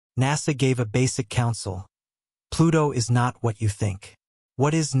NASA gave a basic counsel. Pluto is not what you think.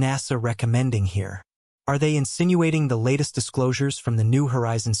 What is NASA recommending here? Are they insinuating the latest disclosures from the New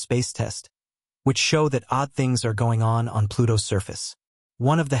Horizons space test, which show that odd things are going on Pluto's surface?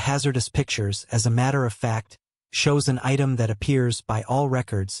 One of the hazardous pictures, as a matter of fact, shows an item that appears, by all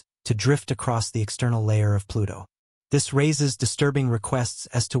records, to drift across the external layer of Pluto. This raises disturbing requests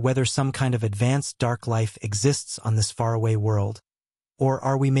as to whether some kind of advanced dark life exists on this faraway world, or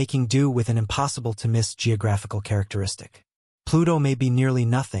are we making do with an impossible-to-miss geographical characteristic? Pluto may be nearly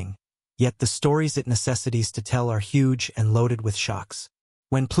nothing, yet the stories it necessitates to tell are huge and loaded with shocks.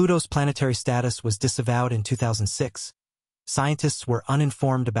 When Pluto's planetary status was disavowed in 2006, scientists were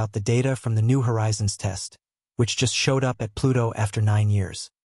uninformed about the data from the New Horizons test, which just showed up at Pluto after 9 years.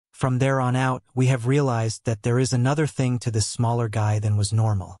 From there on out, we have realized that there is another thing to this smaller guy than was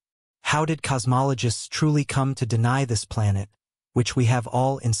normal. How did cosmologists truly come to deny this planet, which we have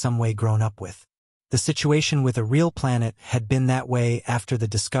all in some way grown up with? The situation with a real planet had been that way after the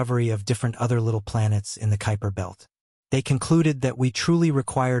discovery of different other little planets in the Kuiper belt. They concluded that we truly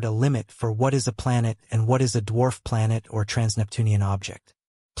required a limit for what is a planet and what is a dwarf planet or trans-Neptunian object.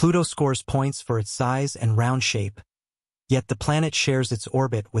 Pluto scores points for its size and round shape, yet the planet shares its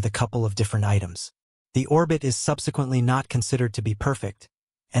orbit with a couple of different items. The orbit is subsequently not considered to be perfect,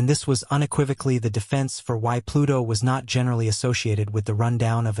 and this was unequivocally the defense for why Pluto was not generally associated with the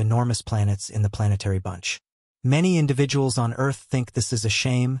rundown of enormous planets in the planetary bunch. Many individuals on Earth think this is a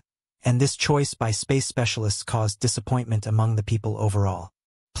shame, and this choice by space specialists caused disappointment among the people overall.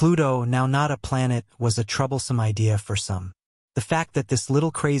 Pluto, now not a planet, was a troublesome idea for some. The fact that this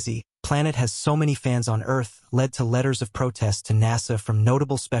little crazy planet has so many fans on Earth led to letters of protest to NASA from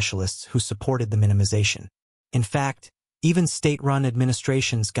notable specialists who supported the minimization. In fact, even state-run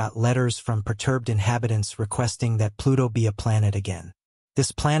administrations got letters from perturbed inhabitants requesting that Pluto be a planet again.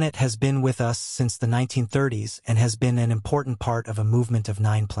 This planet has been with us since the 1930s and has been an important part of a movement of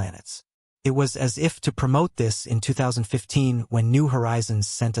 9 planets. It was as if to promote this in 2015 when New Horizons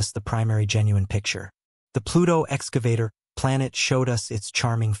sent us the primary genuine picture. The Pluto excavator planet showed us its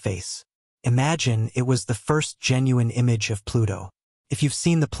charming face. Imagine it was the first genuine image of Pluto. If you've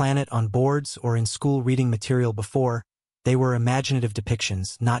seen the planet on boards or in school reading material before, they were imaginative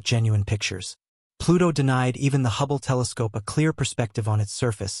depictions, not genuine pictures. Pluto denied even the Hubble telescope a clear perspective on its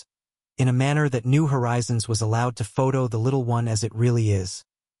surface, in a manner that New Horizons was allowed to photo the little one as it really is.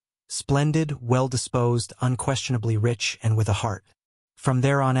 Splendid, well-disposed, unquestionably rich, and with a heart. From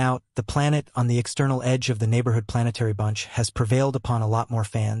there on out, the planet on the external edge of the neighborhood planetary bunch has prevailed upon a lot more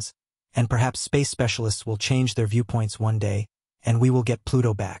fans, and perhaps space specialists will change their viewpoints one day, and we will get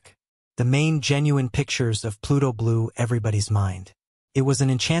Pluto back. The main genuine pictures of Pluto blew everybody's mind. It was an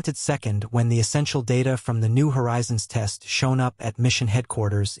enchanted second when the essential data from the New Horizons test shown up at mission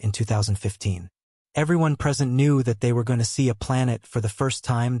headquarters in 2015. Everyone present knew that they were going to see a planet for the first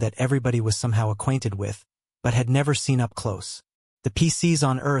time that everybody was somehow acquainted with, but had never seen up close. The PCs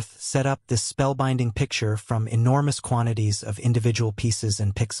on Earth set up this spellbinding picture from enormous quantities of individual pieces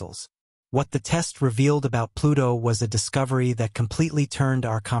and pixels. What the test revealed about Pluto was a discovery that completely turned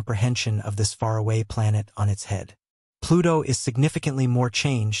our comprehension of this faraway planet on its head. Pluto is significantly more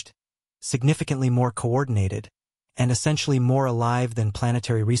changed, significantly more coordinated, and essentially more alive than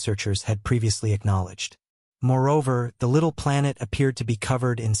planetary researchers had previously acknowledged. Moreover, the little planet appeared to be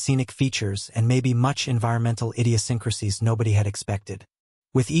covered in scenic features and maybe much environmental idiosyncrasies nobody had expected.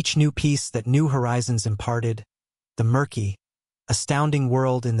 With each new piece that New Horizons imparted, the murky, astounding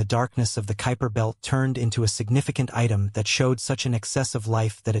world in the darkness of the Kuiper belt turned into a significant item that showed such an excess of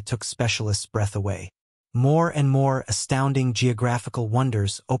life that it took specialists' breath away. More and more astounding geographical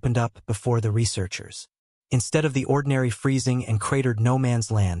wonders opened up before the researchers. Instead of the ordinary freezing and cratered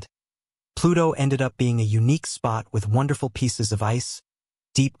no-man's land, Pluto ended up being a unique spot with wonderful pieces of ice,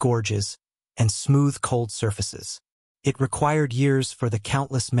 deep gorges, and smooth cold surfaces. It required years for the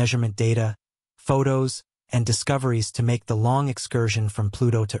countless measurement data, photos, and discoveries to make the long excursion from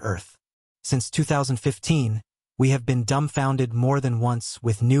Pluto to Earth. Since 2015, we have been dumbfounded more than once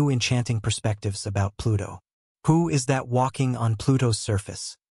with new enchanting perspectives about Pluto. Who is that walking on Pluto's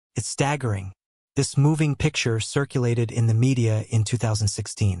surface? It's staggering. This moving picture circulated in the media in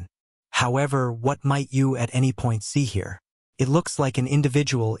 2016. However, what might you at any point see here? It looks like an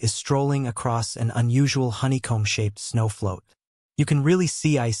individual is strolling across an unusual honeycomb-shaped snow float. You can really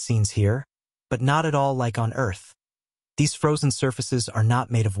see ice scenes here, but not at all like on Earth. These frozen surfaces are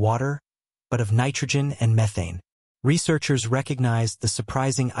not made of water, but of nitrogen and methane. Researchers recognized the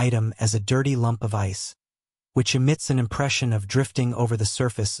surprising item as a dirty lump of ice, which emits an impression of drifting over the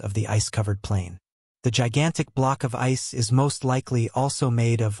surface of the ice-covered plain. The gigantic block of ice is most likely also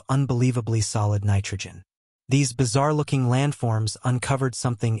made of unbelievably solid nitrogen. These bizarre-looking landforms uncovered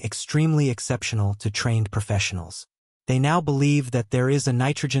something extremely exceptional to trained professionals. They now believe that there is a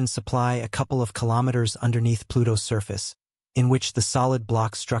nitrogen supply a couple of kilometers underneath Pluto's surface, in which the solid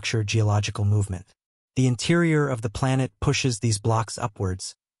blocks structure geological movement. The interior of the planet pushes these blocks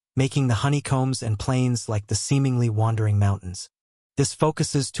upwards, making the honeycombs and plains like the seemingly wandering mountains. This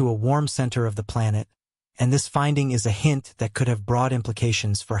focuses to a warm center of the planet, and this finding is a hint that could have broad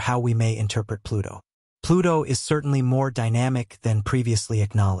implications for how we may interpret Pluto. Pluto is certainly more dynamic than previously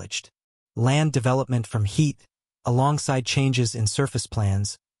acknowledged. Land development from heat, alongside changes in surface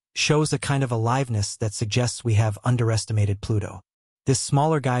plans, shows a kind of aliveness that suggests we have underestimated Pluto. This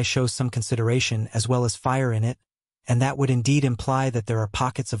smaller guy shows some consideration as well as fire in it, and that would indeed imply that there are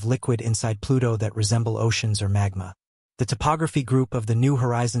pockets of liquid inside Pluto that resemble oceans or magma. The topography group of the New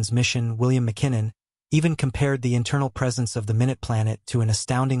Horizons mission, William McKinnon, even compared the internal presence of the Minute Planet to an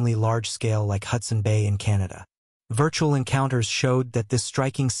astoundingly large scale like Hudson Bay in Canada. Virtual encounters showed that this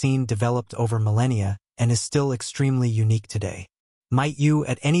striking scene developed over millennia and is still extremely unique today. Might you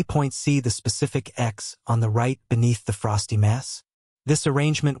at any point see the specific X on the right beneath the frosty mass? This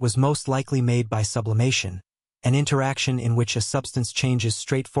arrangement was most likely made by sublimation, an interaction in which a substance changes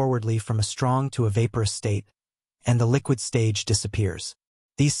straightforwardly from a strong to a vaporous state, and the liquid stage disappears.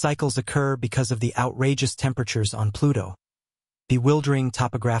 These cycles occur because of the outrageous temperatures on Pluto, bewildering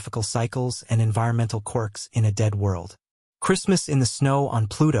topographical cycles and environmental quirks in a dead world. Christmas in the snow on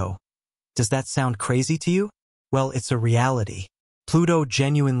Pluto. Does that sound crazy to you? Well, it's a reality. Pluto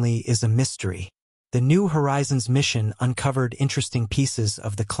genuinely is a mystery. The New Horizons mission uncovered interesting pieces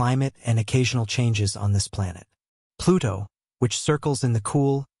of the climate and occasional changes on this planet. Pluto, which circles in the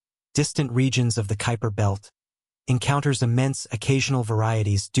cool, distant regions of the Kuiper Belt, encounters immense occasional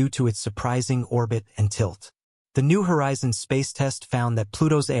varieties due to its surprising orbit and tilt. The New Horizons space test found that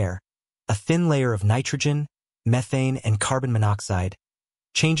Pluto's air, a thin layer of nitrogen, methane, and carbon monoxide,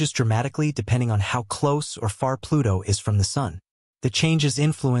 changes dramatically depending on how close or far Pluto is from the Sun. The changes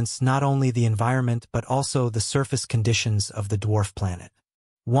influence not only the environment but also the surface conditions of the dwarf planet.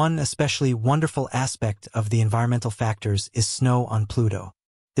 One especially wonderful aspect of the environmental factors is snow on Pluto.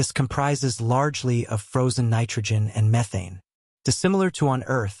 This comprises largely of frozen nitrogen and methane. Dissimilar to on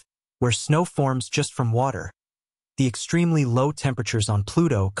Earth, where snow forms just from water, the extremely low temperatures on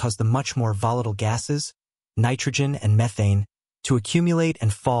Pluto cause the much more volatile gases, nitrogen and methane, to accumulate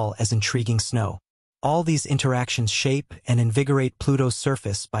and fall as intriguing snow. All these interactions shape and invigorate Pluto's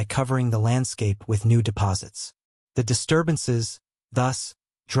surface by covering the landscape with new deposits. The disturbances, thus,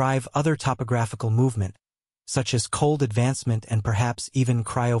 drive other topographical movement, such as cold advancement and perhaps even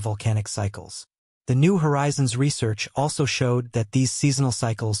cryovolcanic cycles. The New Horizons research also showed that these seasonal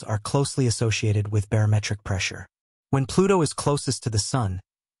cycles are closely associated with barometric pressure. When Pluto is closest to the Sun,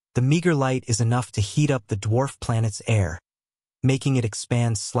 the meager light is enough to heat up the dwarf planet's air, making it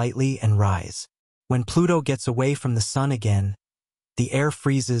expand slightly and rise. When Pluto gets away from the Sun again, the air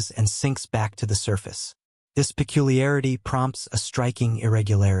freezes and sinks back to the surface. This peculiarity prompts a striking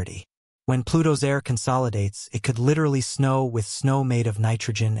irregularity. When Pluto's air consolidates, it could literally snow with snow made of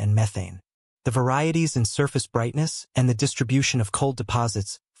nitrogen and methane. The varieties in surface brightness and the distribution of cold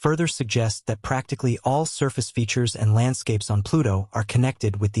deposits further suggest that practically all surface features and landscapes on Pluto are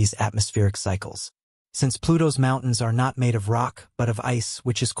connected with these atmospheric cycles. Since Pluto's mountains are not made of rock but of ice,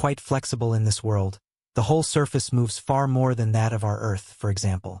 which is quite flexible in this world, the whole surface moves far more than that of our Earth, for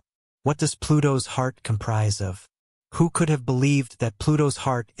example. What does Pluto's heart comprise of? Who could have believed that Pluto's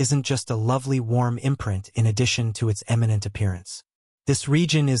heart isn't just a lovely warm imprint in addition to its eminent appearance? This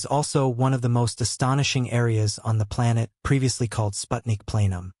region is also one of the most astonishing areas on the planet, previously called Sputnik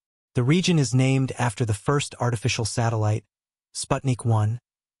Plum. The region is named after the first artificial satellite, Sputnik 1,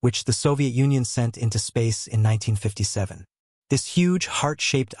 which the Soviet Union sent into space in 1957. This huge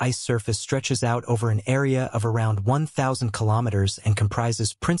heart-shaped ice surface stretches out over an area of around 1,000 kilometers and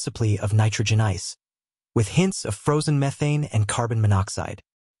comprises principally of nitrogen ice, with hints of frozen methane and carbon monoxide.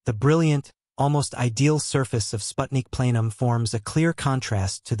 The brilliant, almost ideal surface of Sputnik Plum forms a clear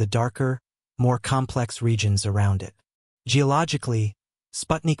contrast to the darker, more complex regions around it. Geologically,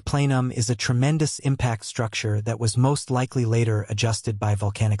 Sputnik Plum is a tremendous impact structure that was most likely later adjusted by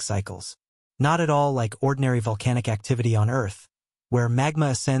volcanic cycles. Not at all like ordinary volcanic activity on Earth, where magma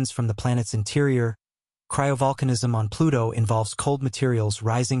ascends from the planet's interior. Cryovolcanism on Pluto involves cold materials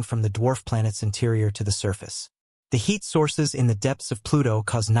rising from the dwarf planet's interior to the surface. The heat sources in the depths of Pluto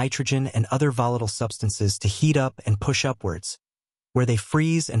cause nitrogen and other volatile substances to heat up and push upwards, where they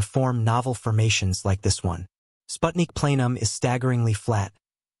freeze and form novel formations like this one. Sputnik Plum is staggeringly flat,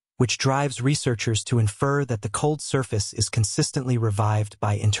 which drives researchers to infer that the cold surface is consistently revived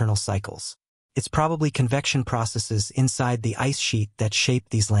by internal cycles. It's probably convection processes inside the ice sheet that shape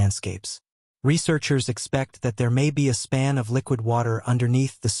these landscapes. Researchers expect that there may be a span of liquid water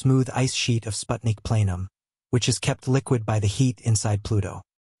underneath the smooth ice sheet of Sputnik Plum, which is kept liquid by the heat inside Pluto.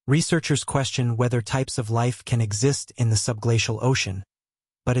 Researchers question whether types of life can exist in the subglacial ocean,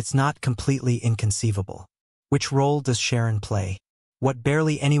 but it's not completely inconceivable. Which role does Sharon play? What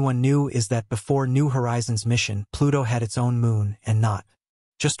barely anyone knew is that before New Horizons mission, Pluto had its own moon, and not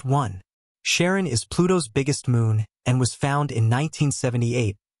just one. Sharon is Pluto's biggest moon and was found in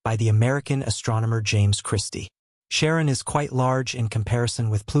 1978 by the American astronomer James Christie. Sharon is quite large in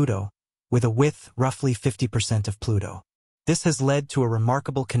comparison with Pluto, with a width roughly 50% of Pluto. This has led to a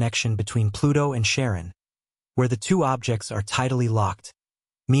remarkable connection between Pluto and Sharon, where the two objects are tidally locked,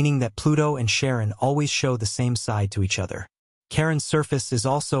 meaning that Pluto and Sharon always show the same side to each other. Charon's surface is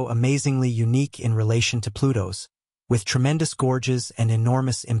also amazingly unique in relation to Pluto's, with tremendous gorges and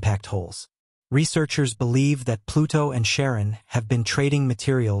enormous impact holes. Researchers believe that Pluto and Sharon have been trading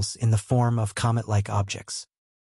materials in the form of comet-like objects.